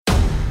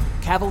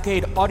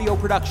Cavalcade Audio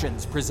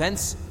Productions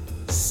presents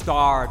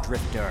Star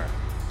Drifter,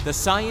 the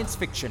science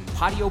fiction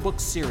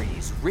audiobook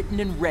series written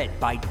and read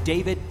by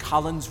David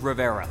Collins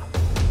Rivera.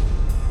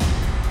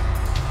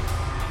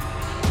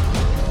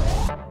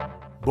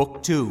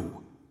 Book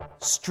 2,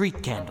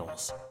 Street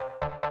Candles.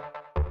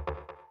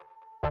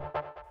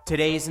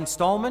 Today's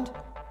installment,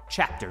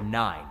 Chapter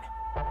 9.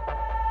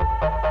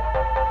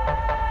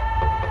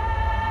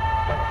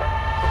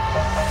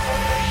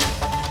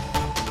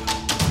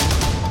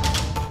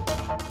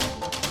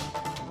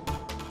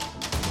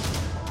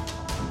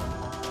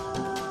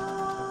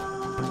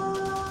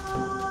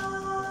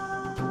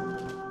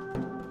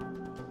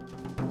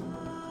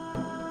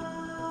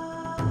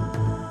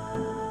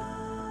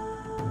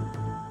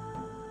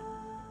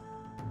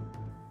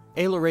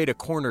 Loretta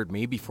cornered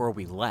me before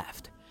we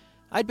left.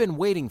 I'd been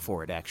waiting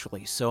for it,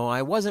 actually, so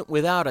I wasn't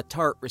without a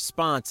tart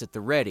response at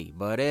the ready,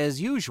 but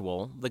as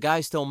usual, the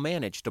guy still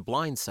managed to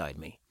blindside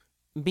me.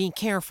 "Be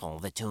careful,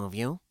 the two of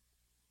you."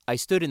 I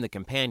stood in the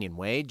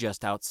companionway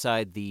just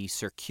outside the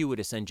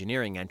circuitous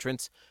engineering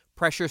entrance,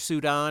 pressure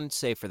suit on,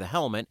 save for the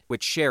helmet,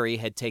 which Sherry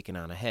had taken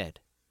on ahead.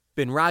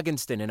 Ben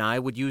Roggenston and I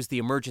would use the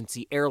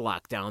emergency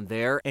airlock down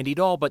there, and he'd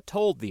all but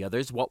told the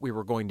others what we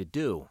were going to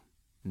do.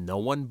 No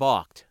one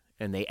balked,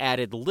 and they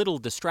added little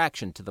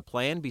distraction to the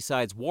plan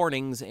besides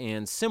warnings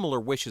and similar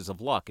wishes of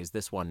luck as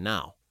this one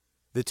now.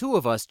 The two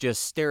of us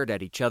just stared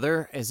at each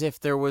other as if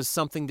there was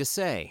something to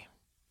say.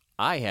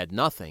 I had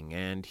nothing,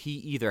 and he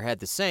either had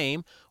the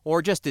same,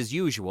 or just as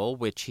usual,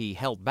 which he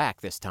held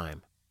back this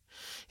time.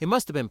 It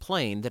must have been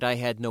plain that I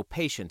had no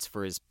patience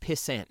for his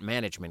pissant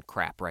management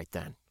crap right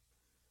then.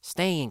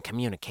 "Stay in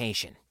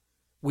communication."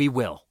 "We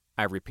will,"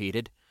 I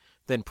repeated,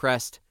 then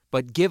pressed,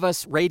 "but give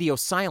us radio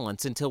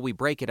silence until we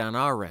break it on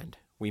our end.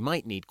 We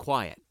might need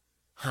quiet."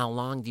 "How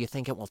long do you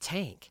think it will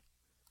take?"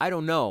 "I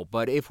don't know,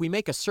 but if we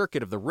make a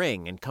circuit of the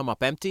ring and come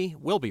up empty,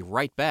 we'll be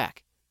right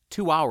back.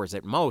 2 hours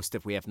at most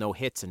if we have no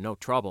hits and no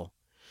trouble.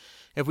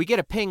 If we get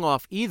a ping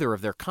off either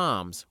of their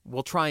comms,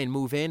 we'll try and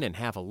move in and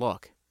have a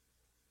look."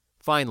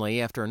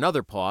 Finally, after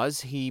another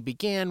pause, he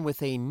began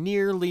with a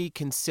nearly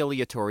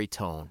conciliatory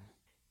tone.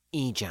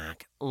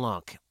 "Ejoq,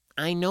 look,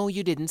 I know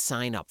you didn't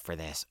sign up for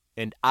this."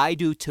 "And I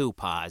do too,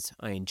 Paz,"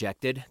 I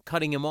injected,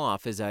 cutting him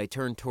off as I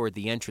turned toward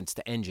the entrance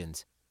to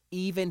engines.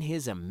 Even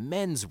his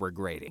amends were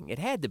grating. It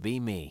had to be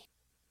me.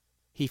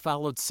 He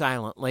followed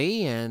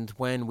silently, and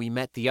when we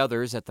met the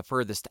others at the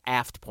furthest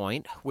aft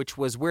point, which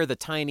was where the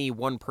tiny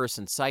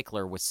one-person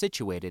cycler was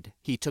situated,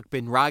 he took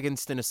Ben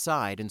Roggenston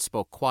aside and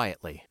spoke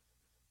quietly.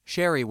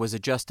 Sherry was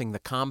adjusting the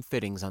comm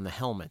fittings on the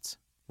helmets.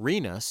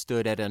 Rena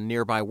stood at a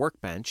nearby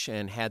workbench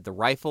and had the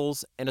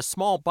rifles and a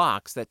small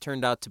box that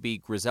turned out to be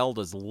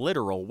Grizzelda's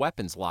literal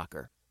weapons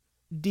locker.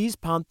 "These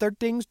Panther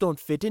things don't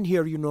fit in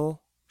here, you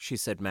know," she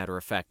said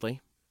matter-of-factly.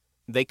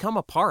 "They come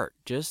apart.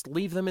 Just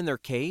leave them in their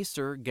case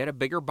or get a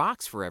bigger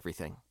box for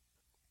everything."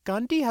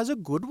 "Gandhi has a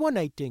good one,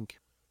 I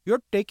think.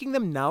 You're taking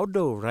them now,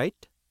 though,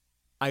 right?"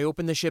 I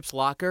opened the ship's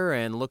locker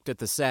and looked at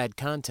the sad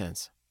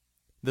contents.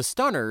 The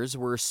stunners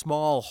were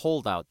small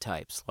holdout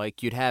types,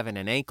 like you'd have in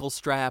an ankle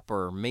strap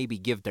or maybe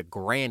give to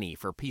Granny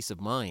for peace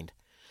of mind.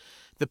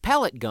 The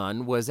pellet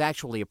gun was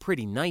actually a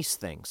pretty nice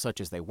thing,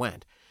 such as they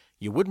went.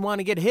 You wouldn't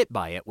want to get hit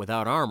by it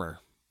without armor.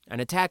 An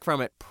attack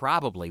from it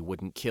probably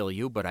wouldn't kill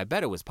you, but I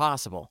bet it was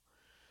possible.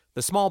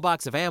 The small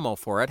box of ammo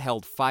for it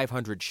held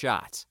 500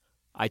 shots.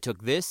 I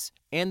took this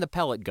and the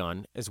pellet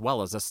gun as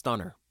well as a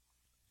stunner.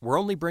 "We're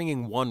only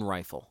bringing one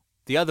rifle.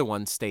 The other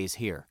one stays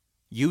here.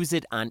 Use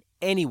it on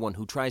anyone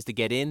who tries to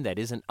get in that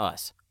isn't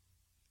us."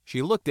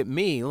 She looked at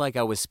me like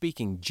I was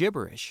speaking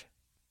gibberish.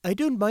 "I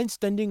don't mind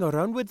standing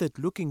around with it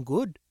looking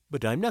good,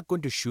 but I'm not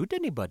going to shoot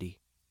anybody."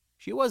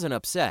 She wasn't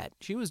upset.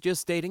 She was just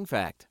stating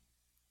fact.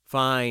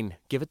 "Fine,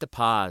 give it to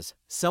Paz.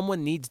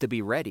 Someone needs to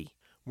be ready.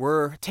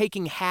 We're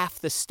taking half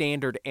the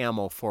standard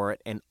ammo for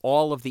it and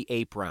all of the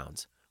ape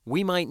rounds.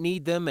 We might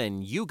need them,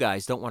 and you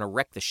guys don't want to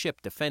wreck the ship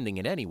defending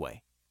it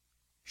anyway."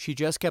 She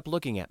just kept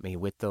looking at me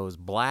with those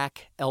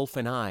black,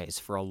 elfin eyes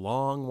for a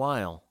long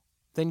while,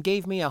 then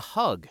gave me a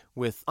hug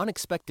with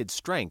unexpected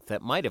strength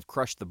that might have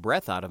crushed the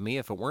breath out of me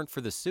if it weren't for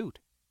the suit.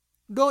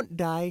 "Don't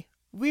die.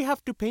 We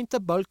have to paint the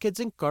bulkheads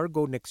and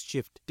cargo next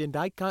shift, and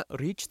I can't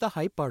reach the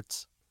high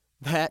parts."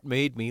 That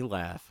made me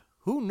laugh.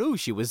 Who knew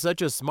she was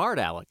such a smart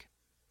aleck?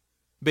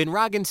 Ben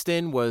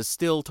Roggenston was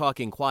still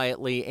talking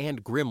quietly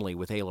and grimly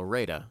with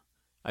Loretta.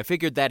 I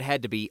figured that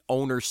had to be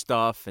owner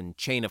stuff and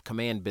chain of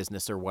command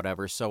business or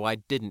whatever, so I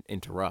didn't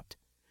interrupt.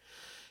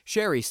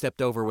 Sherry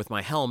stepped over with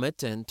my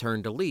helmet and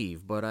turned to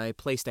leave, but I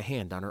placed a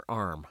hand on her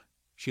arm.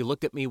 She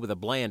looked at me with a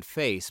bland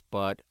face,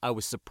 but I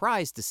was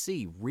surprised to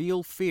see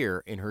real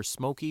fear in her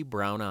smoky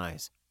brown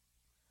eyes.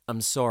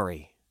 "I'm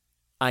sorry.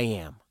 I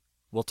am.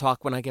 We'll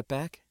talk when I get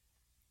back?"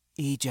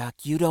 "Ejoq,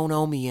 you don't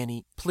owe me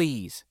any.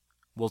 Please.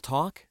 We'll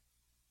talk?"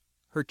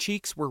 Her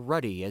cheeks were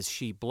ruddy as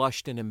she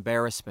blushed in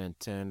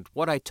embarrassment and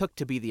what I took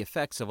to be the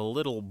effects of a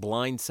little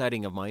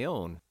blindsiding of my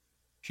own.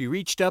 She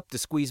reached up to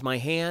squeeze my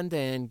hand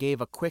and gave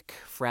a quick,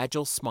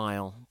 fragile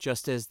smile,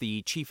 just as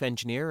the chief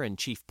engineer and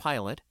chief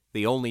pilot,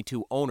 The only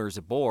two owners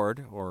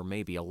aboard, or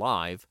maybe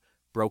alive,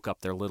 broke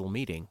up their little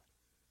meeting.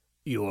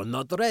 "You're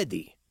not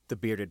ready," the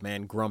bearded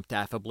man grumped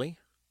affably.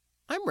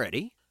 "I'm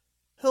ready."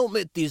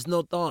 "Helmet is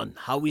not on.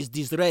 How is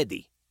this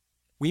ready?"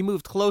 We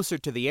moved closer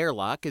to the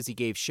airlock as he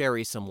gave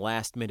Sherry some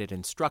last-minute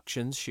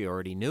instructions she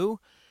already knew.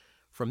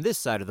 From this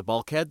side of the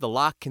bulkhead, the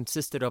lock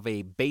consisted of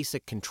a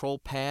basic control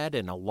pad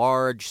and a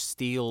large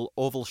steel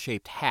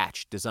oval-shaped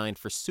hatch designed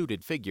for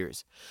suited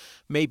figures,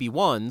 maybe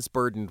ones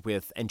burdened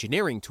with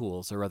engineering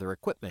tools or other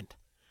equipment.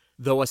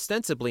 Though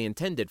ostensibly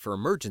intended for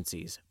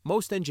emergencies,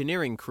 most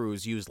engineering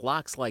crews used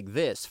locks like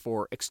this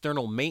for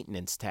external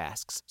maintenance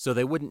tasks, so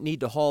they wouldn't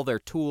need to haul their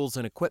tools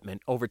and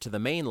equipment over to the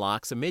main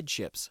locks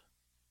amidships.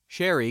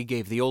 Sherry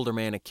gave the older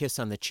man a kiss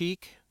on the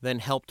cheek, then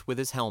helped with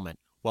his helmet,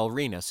 while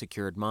Rena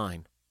secured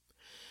mine.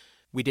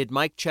 We did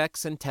mic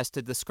checks and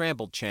tested the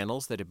scrambled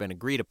channels that had been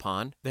agreed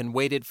upon, then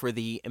waited for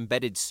the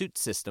embedded suit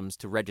systems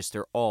to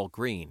register all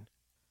green.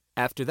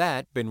 After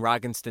that, Ben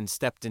Roggenston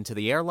stepped into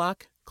the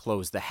airlock,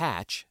 closed the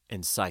hatch,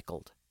 and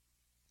cycled.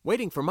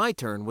 Waiting for my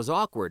turn was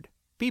awkward.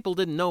 People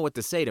didn't know what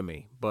to say to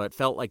me, but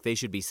felt like they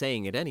should be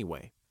saying it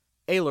anyway.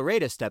 A.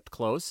 Laredo stepped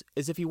close,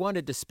 as if he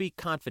wanted to speak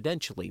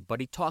confidentially, but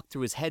he talked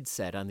through his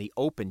headset on the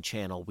open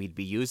channel we'd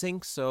be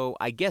using, so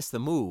I guess the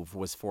move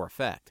was for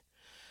effect.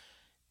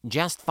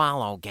 "Just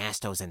follow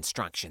Gasto's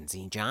instructions,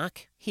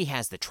 Ejoq. He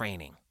has the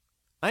training."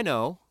 "I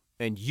know,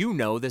 and you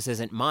know this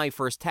isn't my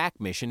first TAC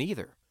mission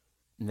either."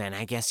 "Then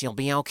I guess you'll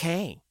be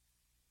okay."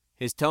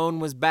 His tone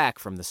was back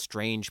from the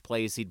strange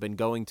place he'd been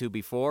going to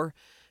before,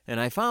 and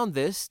I found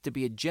this to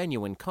be a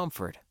genuine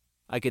comfort.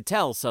 I could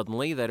tell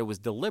suddenly that it was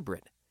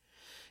deliberate.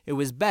 It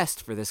was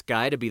best for this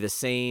guy to be the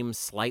same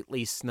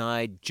slightly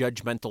snide,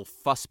 judgmental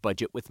fuss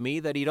budget with me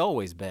that he'd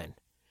always been.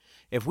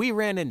 If we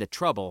ran into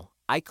trouble,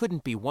 I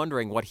couldn't be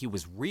wondering what he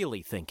was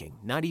really thinking,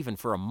 not even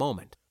for a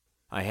moment.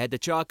 I had to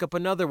chalk up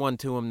another one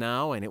to him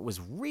now, and it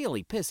was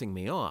really pissing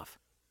me off.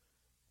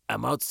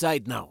 "I'm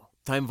outside now.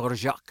 Time for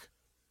Ejoq."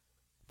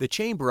 The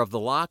chamber of the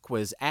lock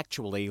was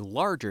actually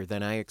larger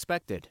than I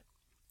expected.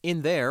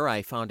 In there,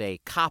 I found a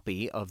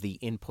copy of the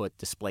input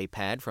display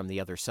pad from the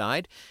other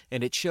side,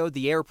 and it showed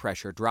the air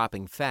pressure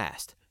dropping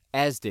fast,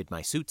 as did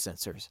my suit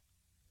sensors.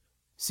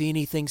 "See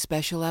anything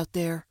special out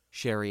there?"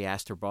 Sherry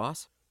asked her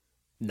boss.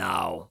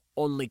 "Now,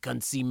 only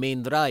can see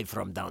main drive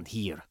from down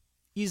here.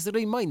 Is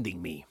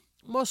reminding me.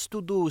 Must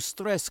to do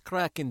stress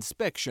crack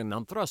inspection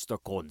on thruster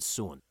cones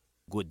soon.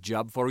 Good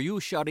job for you,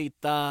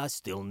 Sharita.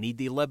 Still need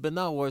 11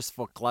 hours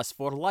for Class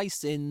 4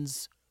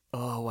 license."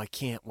 "Oh, I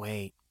can't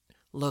wait.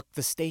 Look,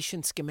 the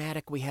station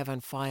schematic we have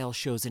on file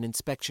shows an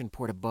inspection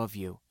port above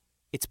you.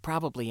 It's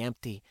probably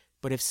empty,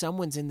 but if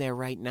someone's in there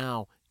right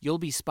now, you'll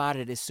be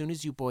spotted as soon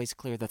as you boys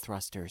clear the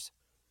thrusters."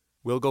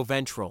 "We'll go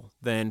ventral,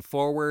 then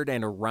forward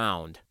and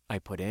around," I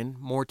put in,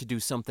 more to do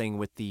something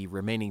with the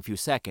remaining few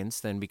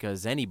seconds than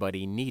because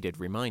anybody needed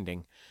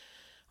reminding.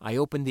 I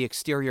opened the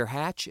exterior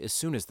hatch as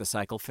soon as the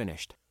cycle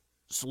finished.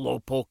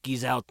 "Slowpoke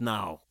is out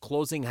now.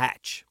 Closing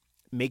hatch.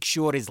 Make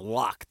sure it's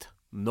locked.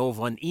 No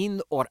one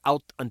in or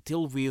out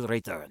until we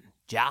return.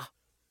 Ja?"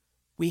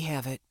 "We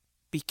have it.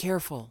 Be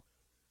careful."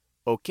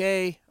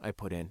 "Okay," I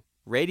put in.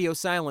 "Radio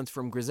silence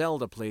from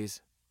Grizzelda,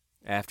 please.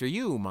 After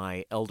you,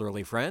 my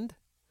elderly friend."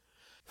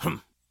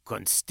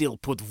 Can still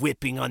put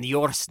whipping on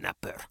your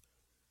snapper."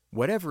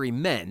 Whatever he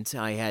meant,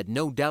 I had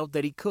no doubt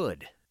that he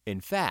could.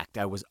 In fact,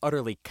 I was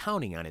utterly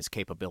counting on his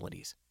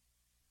capabilities.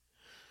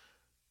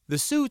 The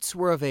suits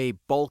were of a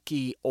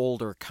bulky,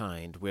 older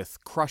kind,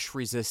 with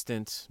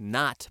crush-resistant,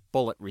 not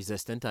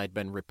bullet-resistant, I'd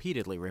been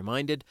repeatedly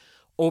reminded,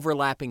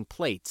 overlapping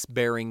plates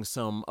bearing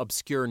some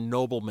obscure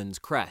nobleman's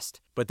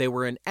crest, but they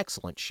were in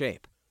excellent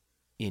shape.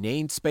 In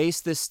Ain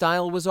space, this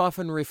style was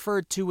often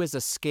referred to as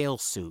a scale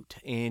suit,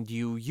 and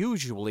you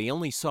usually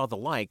only saw the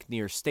like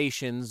near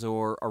stations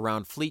or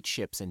around fleet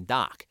ships in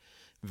dock.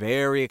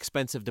 Very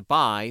expensive to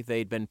buy,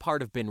 they'd been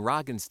part of Ben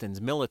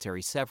Roggenston's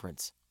military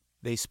severance.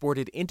 They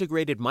sported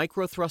integrated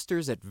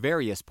microthrusters at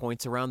various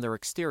points around their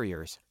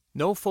exteriors.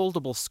 No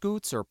foldable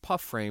scoots or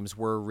puff frames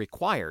were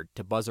required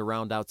to buzz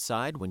around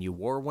outside when you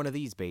wore one of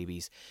these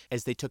babies,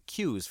 as they took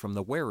cues from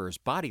the wearer's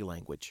body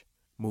language.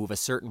 Move a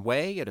certain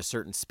way at a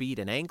certain speed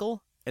and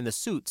angle, and the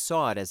suit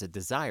saw it as a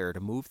desire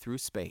to move through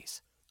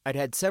space. I'd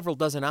had several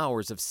dozen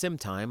hours of sim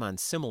time on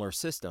similar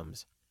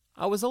systems.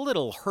 I was a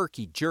little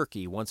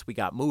herky-jerky once we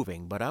got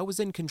moving, but I was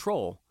in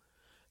control.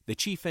 The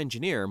chief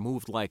engineer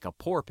moved like a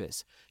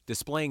porpoise,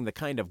 displaying the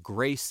kind of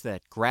grace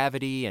that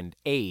gravity and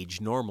age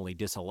normally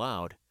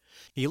disallowed.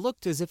 He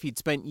looked as if he'd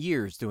spent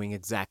years doing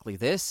exactly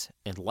this,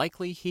 and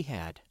likely he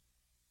had.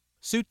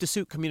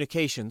 Suit-to-suit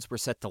communications were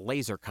set to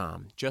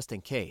lasercom, just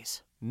in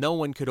case. No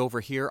one could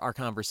overhear our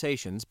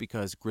conversations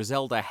because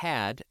Grizzelda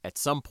had, at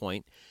some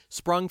point,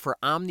 sprung for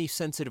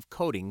omni-sensitive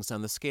coatings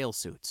on the scale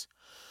suits.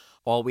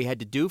 All we had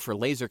to do for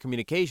laser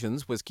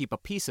communications was keep a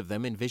piece of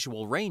them in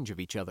visual range of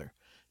each other.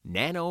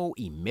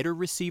 Nano-emitter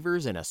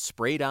receivers in a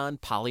sprayed-on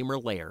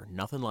polymer layer,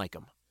 nothing like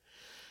 'em.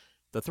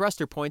 The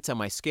thruster points on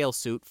my scale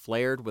suit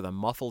flared with a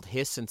muffled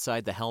hiss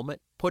inside the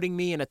helmet, putting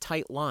me in a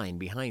tight line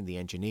behind the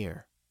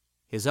engineer.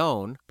 His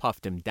own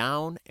puffed him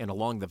down and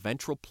along the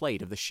ventral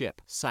plate of the ship,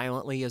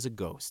 silently as a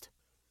ghost.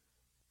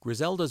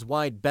 Grizzelda's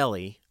wide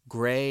belly,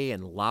 gray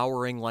and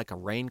lowering like a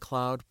rain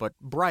cloud, but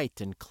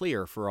bright and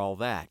clear for all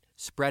that,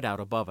 spread out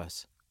above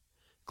us,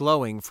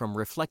 glowing from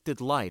reflected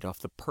light off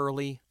the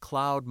pearly,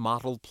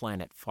 cloud-mottled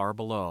planet far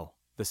below.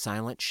 The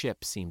silent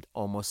ship seemed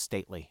almost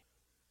stately.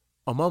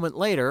 A moment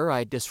later,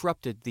 I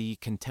disrupted the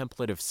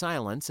contemplative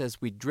silence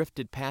as we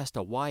drifted past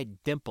a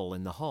wide dimple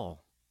in the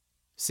hull.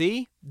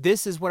 See,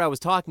 this is what I was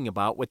talking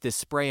about with this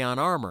spray-on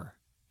armor.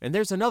 And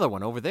there's another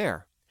one over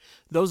there.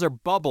 Those are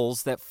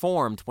bubbles that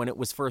formed when it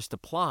was first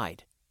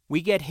applied.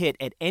 We get hit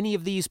at any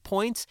of these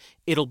points,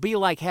 it'll be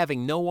like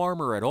having no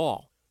armor at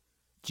all.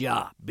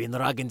 Ja, Ben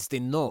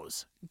Ragenstein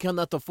knows.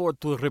 Cannot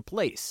afford to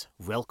replace.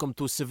 Welcome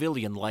to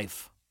civilian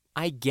life.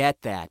 I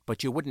get that,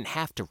 but you wouldn't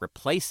have to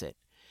replace it.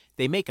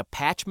 They make a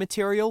patch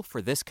material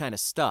for this kind of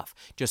stuff.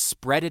 Just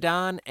spread it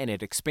on and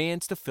it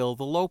expands to fill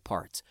the low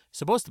parts.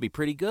 Supposed to be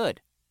pretty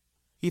good.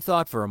 He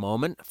thought for a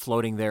moment,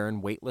 floating there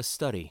in weightless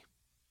study.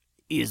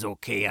 Is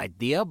okay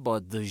idea,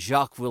 but the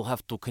Ejoq will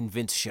have to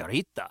convince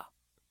Sharita.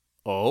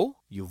 Oh?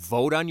 You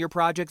vote on your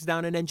projects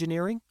down in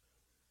engineering?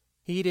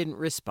 He didn't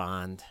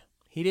respond.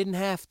 He didn't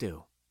have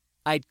to.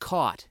 I'd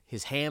caught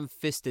his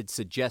ham-fisted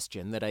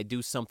suggestion that I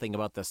do something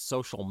about the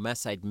social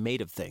mess I'd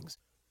made of things.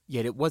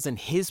 Yet it wasn't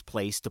his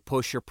place to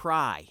push or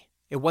pry.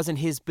 It wasn't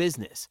his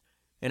business.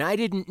 And I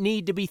didn't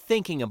need to be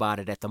thinking about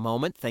it at the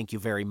moment, thank you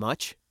very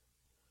much.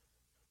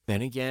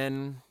 Then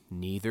again,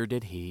 neither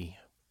did he.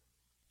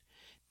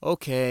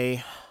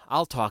 Okay,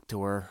 I'll talk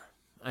to her.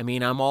 I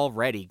mean, I'm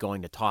already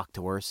going to talk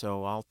to her,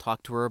 so I'll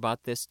talk to her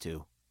about this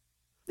too.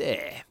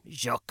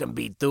 Ejoq can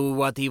be do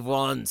what he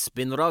wants,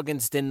 Ben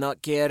Ragenstein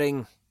not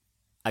caring.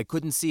 I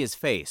couldn't see his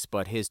face,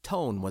 but his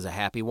tone was a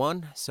happy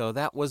one, so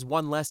that was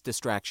one less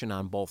distraction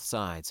on both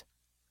sides.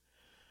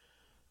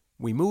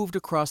 We moved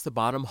across the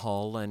bottom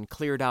hull and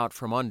cleared out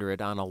from under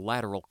it on a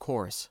lateral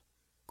course.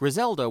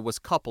 Grizzelda was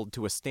coupled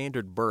to a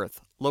standard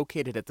berth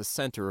located at the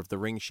center of the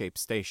ring-shaped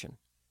station.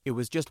 It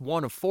was just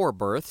one of 4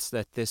 berths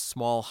that this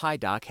small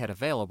hydock had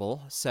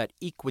available, set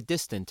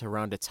equidistant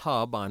around its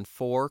hub on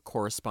 4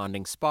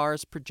 corresponding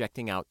spars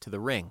projecting out to the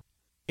ring.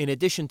 In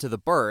addition to the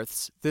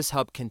berths, this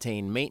hub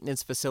contained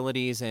maintenance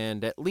facilities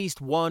and at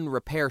least one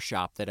repair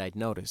shop that I'd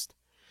noticed.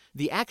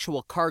 The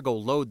actual cargo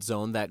load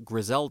zone that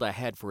Grizzelda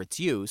had for its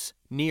use,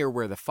 near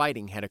where the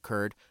fighting had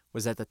occurred,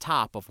 was at the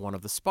top of one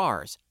of the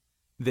spars.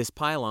 This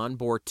pylon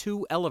bore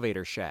 2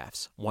 elevator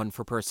shafts, one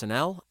for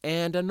personnel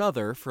and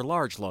another for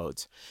large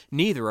loads,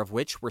 neither of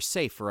which were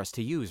safe for us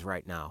to use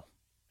right now.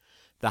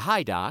 The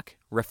hydock,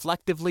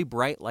 reflectively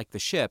bright like the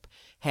ship,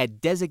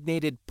 had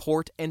designated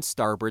port and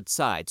starboard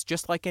sides,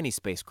 just like any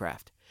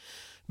spacecraft.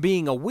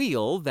 Being a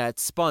wheel that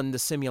spun to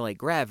simulate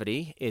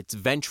gravity, its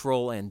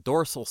ventral and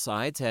dorsal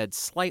sides had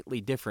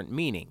slightly different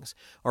meanings,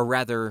 or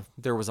rather,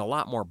 there was a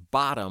lot more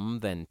bottom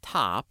than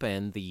top,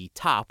 and the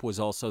top was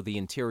also the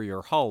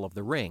interior hull of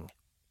the ring.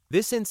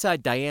 This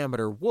inside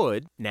diameter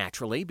would,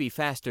 naturally, be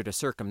faster to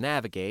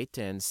circumnavigate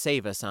and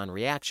save us on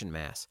reaction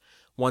mass.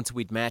 Once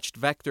we'd matched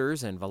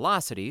vectors and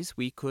velocities,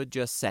 we could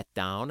just set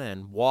down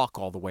and walk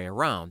all the way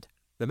around.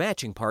 The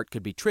matching part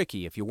could be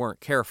tricky if you weren't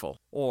careful,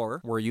 or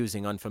were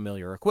using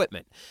unfamiliar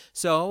equipment,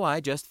 so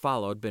I just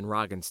followed Ben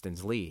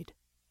Ragenstein's lead.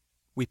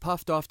 We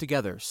puffed off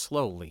together,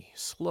 slowly,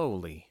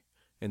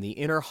 and the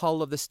inner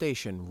hull of the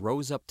station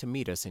rose up to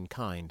meet us in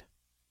kind.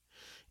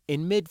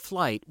 In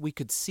mid-flight, we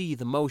could see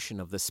the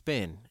motion of the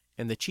spin,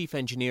 and the chief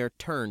engineer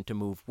turned to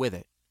move with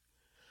it.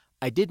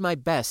 I did my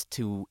best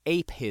to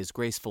ape his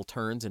graceful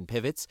turns and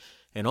pivots,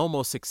 and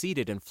almost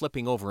succeeded in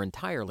flipping over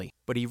entirely,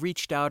 but he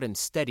reached out and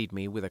steadied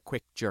me with a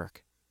quick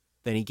jerk.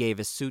 Then he gave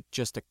his suit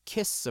just a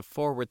kiss of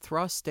forward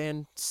thrust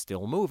and,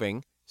 still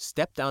moving,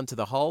 stepped onto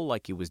the hull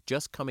like he was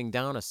just coming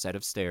down a set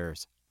of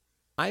stairs.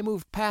 I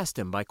moved past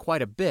him by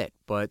quite a bit,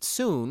 but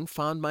soon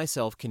found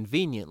myself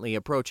conveniently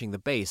approaching the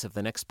base of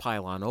the next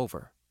pylon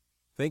over.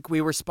 "Think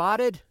we were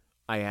spotted?"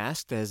 I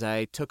asked as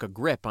I took a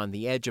grip on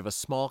the edge of a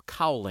small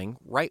cowling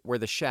right where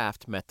the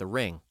shaft met the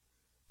ring.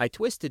 I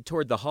twisted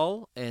toward the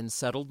hull and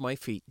settled my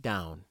feet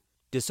down.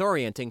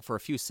 Disorienting for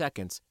a few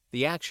seconds,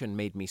 the action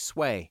made me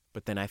sway,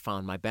 but then I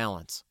found my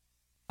balance.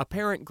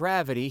 Apparent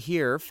gravity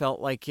here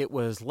felt like it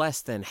was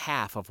less than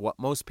half of what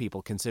most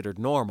people considered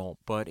normal,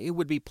 but it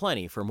would be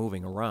plenty for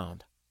moving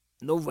around.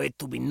 "No way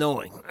to be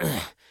knowing,"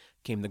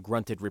 came the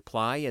grunted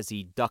reply as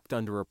he ducked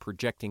under a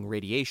projecting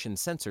radiation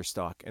sensor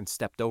stalk and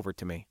stepped over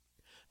to me.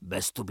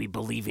 "Best to be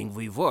believing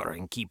we were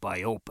and keep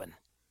eye open."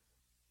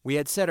 We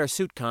had set our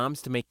suit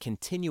comms to make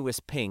continuous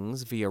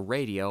pings via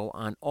radio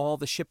on all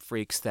the ship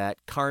freaks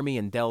that Carmi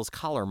and Dell's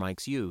collar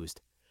mics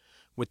used.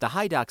 With the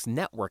hydock's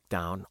network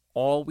down,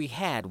 all we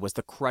had was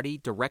the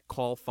cruddy direct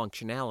call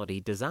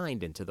functionality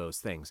designed into those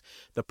things,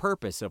 the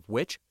purpose of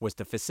which was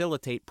to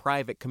facilitate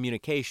private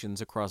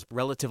communications across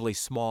relatively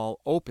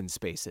small open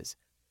spaces.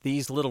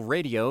 These little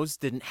radios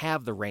didn't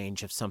have the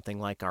range of something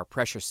like our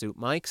pressure suit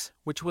mics,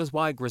 which was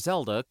why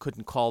Grizzelda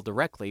couldn't call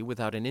directly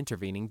without an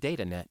intervening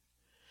data net.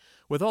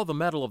 With all the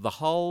metal of the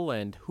hull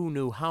and who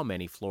knew how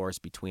many floors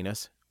between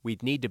us,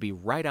 We'd need to be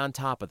right on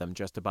top of them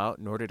just about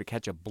in order to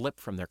catch a blip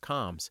from their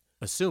comms,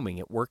 assuming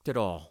it worked at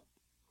all.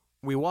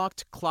 We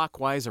walked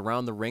clockwise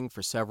around the ring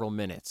for several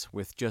minutes,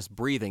 with just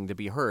breathing to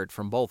be heard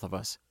from both of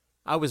us.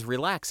 I was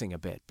relaxing a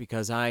bit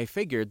because I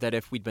figured that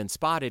if we'd been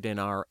spotted in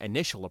our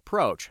initial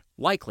approach,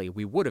 likely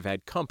we would have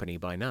had company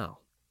by now.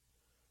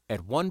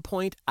 At one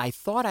point, I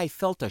thought I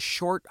felt a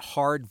short,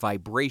 hard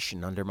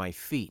vibration under my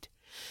feet.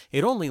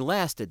 It only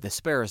lasted the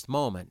sparest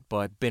moment,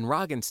 but Ben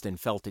Roggenston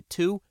felt it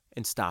too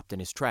and stopped in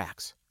his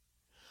tracks.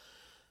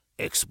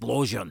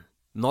 Explosion.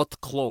 Not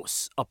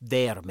close. Up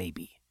there,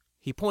 maybe.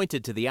 He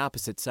pointed to the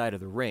opposite side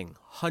of the ring,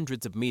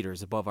 hundreds of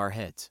meters above our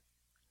heads.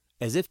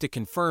 As if to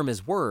confirm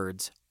his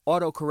words,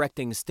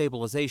 auto-correcting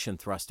stabilization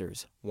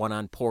thrusters, one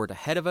on port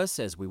ahead of us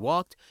as we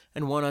walked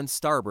and one on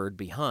starboard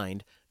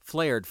behind,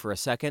 flared for a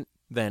second,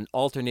 then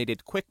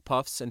alternated quick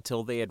puffs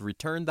until they had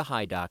returned the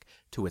Hydock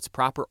to its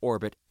proper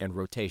orbit and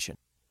rotation.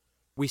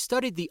 We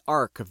studied the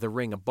arc of the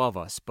ring above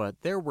us,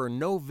 but there were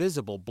no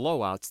visible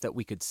blowouts that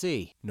we could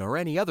see, nor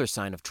any other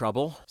sign of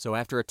trouble, so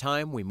after a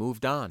time we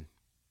moved on.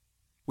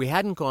 We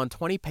hadn't gone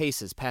 20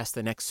 paces past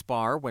the next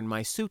spar when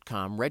my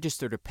suitcom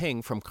registered a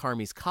ping from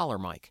Carmy's collar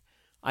mic.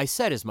 I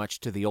said as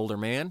much to the older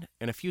man,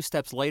 and a few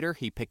steps later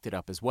he picked it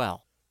up as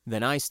well.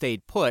 Then I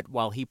stayed put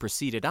while he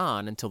proceeded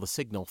on until the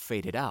signal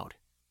faded out.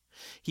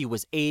 He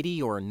was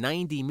 80 or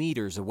 90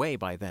 meters away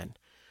by then.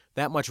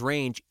 That much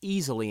range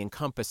easily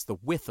encompassed the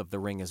width of the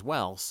ring as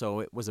well, so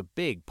it was a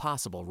big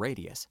possible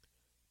radius.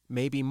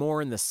 Maybe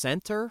more in the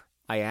center?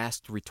 I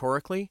asked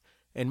rhetorically,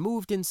 and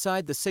moved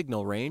inside the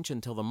signal range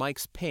until the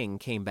mic's ping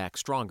came back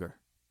stronger.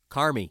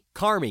 Carmy,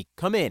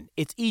 come in.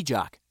 It's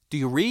Ejoq. Do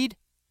you read?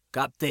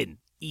 Captain,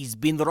 it's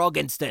Ben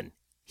Roggenston.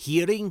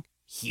 Hearing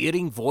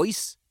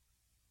voice?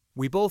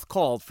 We both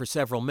called for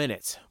several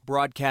minutes,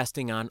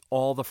 broadcasting on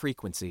all the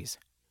frequencies.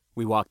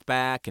 We walked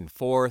back and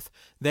forth,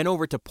 then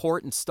over to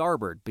port and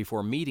starboard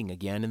before meeting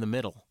again in the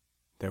middle.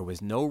 There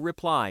was no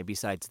reply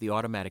besides the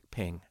automatic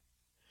ping.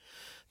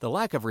 The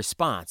lack of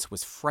response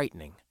was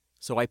frightening,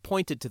 so I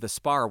pointed to the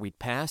spar we'd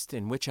passed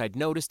in which I'd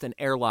noticed an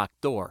airlock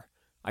door.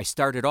 I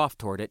started off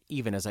toward it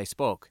even as I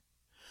spoke.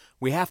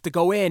 We have to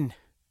go in.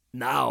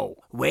 Now,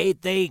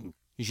 waiting.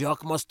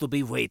 Ejoq must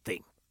be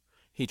waiting.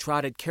 He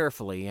trotted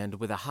carefully and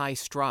with a high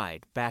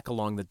stride back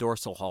along the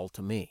dorsal hull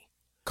to me.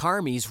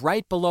 Carmy's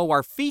right below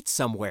our feet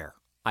somewhere,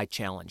 I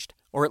challenged.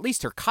 Or at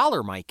least her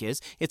collar mic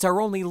is. It's our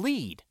only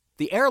lead.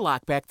 The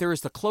airlock back there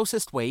is the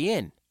closest way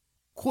in.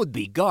 Could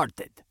be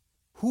guarded.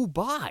 Who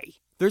by?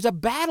 There's a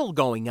battle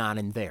going on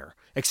in there.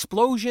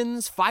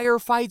 Explosions,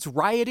 firefights,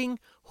 rioting.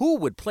 Who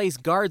would place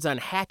guards on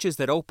hatches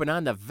that open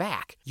on the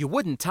vac? You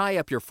wouldn't tie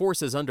up your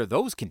forces under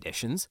those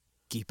conditions.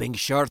 Keeping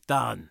shirt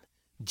on.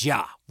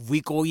 Ja,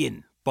 we go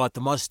in, but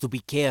must be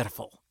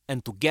careful,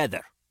 and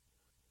together.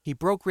 He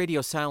broke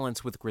radio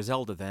silence with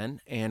Grizzelda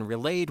then, and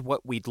relayed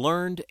what we'd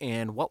learned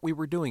and what we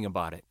were doing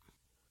about it.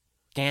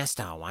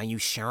 Gasto, are you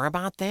sure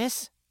about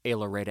this?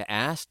 Ailoreda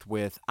asked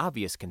with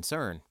obvious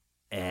concern.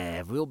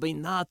 Will be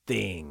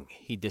nothing,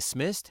 he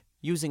dismissed,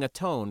 using a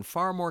tone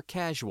far more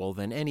casual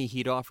than any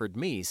he'd offered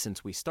me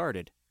since we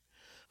started.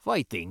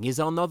 Fighting is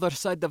on the other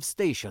side of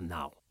station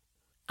now.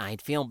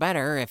 I'd feel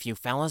better if you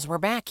fellas were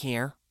back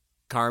here.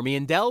 Carmy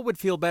and Dell would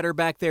feel better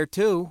back there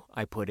too,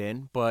 I put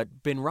in,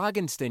 but Ben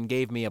Roggenston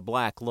gave me a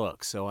black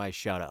look, so I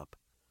shut up.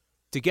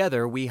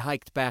 Together, we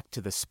hiked back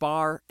to the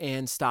spar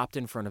and stopped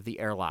in front of the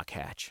airlock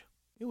hatch.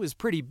 It was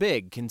pretty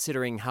big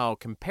considering how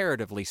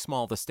comparatively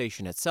small the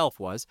station itself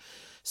was,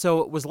 so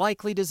it was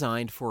likely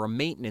designed for a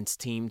maintenance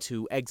team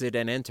to exit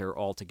and enter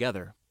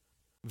altogether.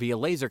 Via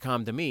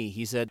lasercom to me,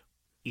 he said,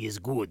 "Is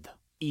good.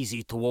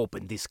 Easy to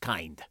open this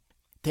kind.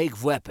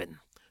 Take weapon.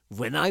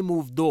 When I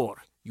move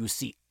door, you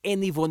see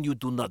anyone you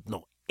do not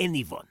know,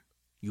 anyone,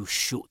 you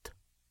shoot."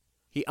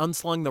 He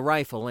unslung the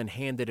rifle and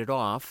handed it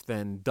off,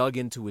 then dug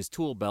into his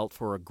tool belt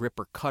for a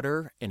gripper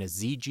cutter and a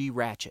ZG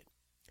ratchet.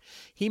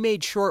 He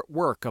made short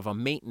work of a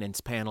maintenance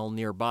panel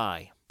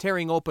nearby,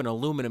 tearing open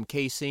aluminum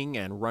casing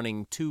and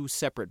running 2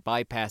 separate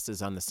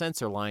bypasses on the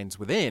sensor lines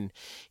within.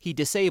 He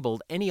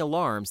disabled any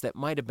alarms that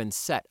might have been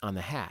set on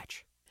the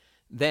hatch.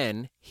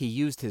 Then he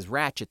used his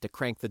ratchet to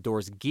crank the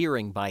door's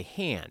gearing by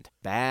hand,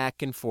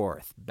 back and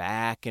forth,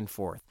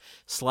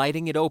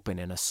 sliding it open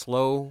in a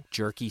slow,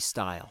 jerky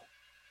style.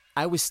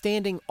 I was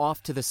standing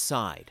off to the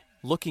side,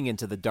 looking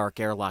into the dark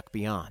airlock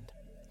beyond.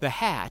 The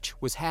hatch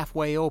was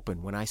halfway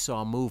open when I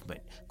saw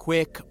movement,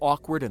 quick,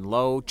 awkward, and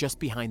low, just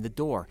behind the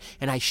door,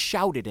 and I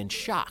shouted in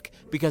shock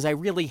because I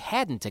really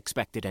hadn't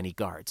expected any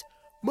guards.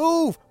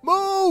 "Move!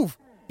 Move!"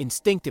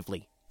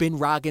 Instinctively, Ben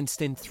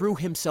Roggenston threw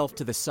himself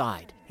to the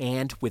side,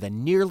 and with a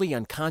nearly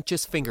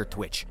unconscious finger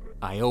twitch,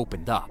 I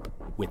opened up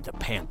with the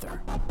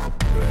Panther.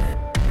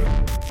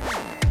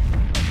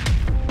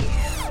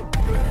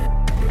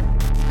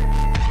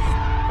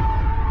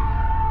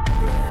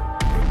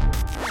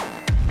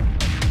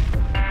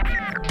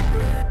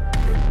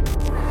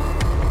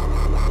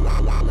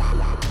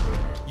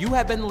 You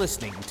have been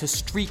listening to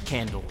Street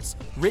Candles,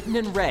 written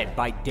and read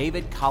by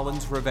David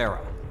Collins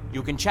Rivera.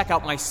 You can check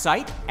out my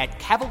site at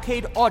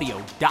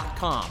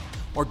cavalcadeaudio.com,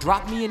 or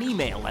drop me an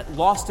email at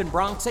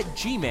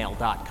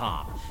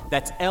lostnbronx@gmail.com.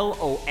 That's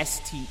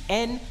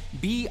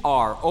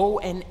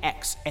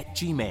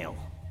LOSTNBRONX@gmail.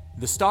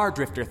 The Star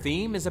Drifter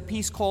theme is a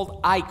piece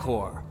called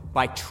Icor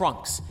by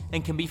Trunks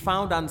and can be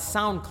found on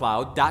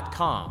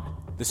SoundCloud.com.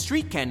 The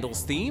Street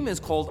Candles theme is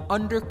called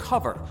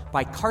Undercover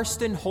by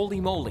Karsten Holy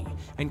Moly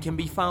and can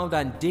be found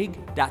on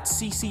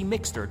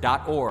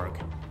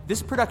dig.ccmixter.org.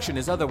 This production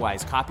is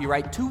otherwise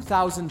copyright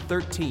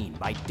 2013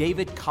 by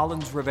David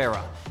Collins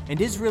Rivera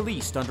and is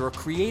released under a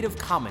Creative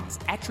Commons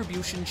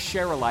Attribution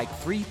Share-alike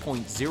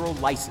 3.0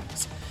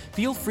 license.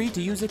 Feel free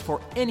to use it for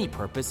any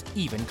purpose,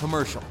 even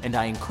commercial, and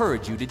I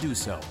encourage you to do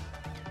so.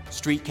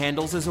 Street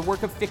Candles is a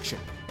work of fiction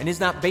and is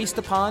not based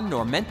upon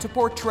nor meant to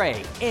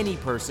portray any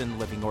person,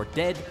 living or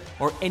dead,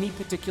 or any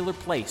particular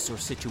place or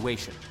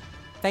situation.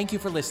 Thank you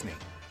for listening.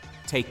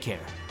 Take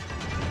care.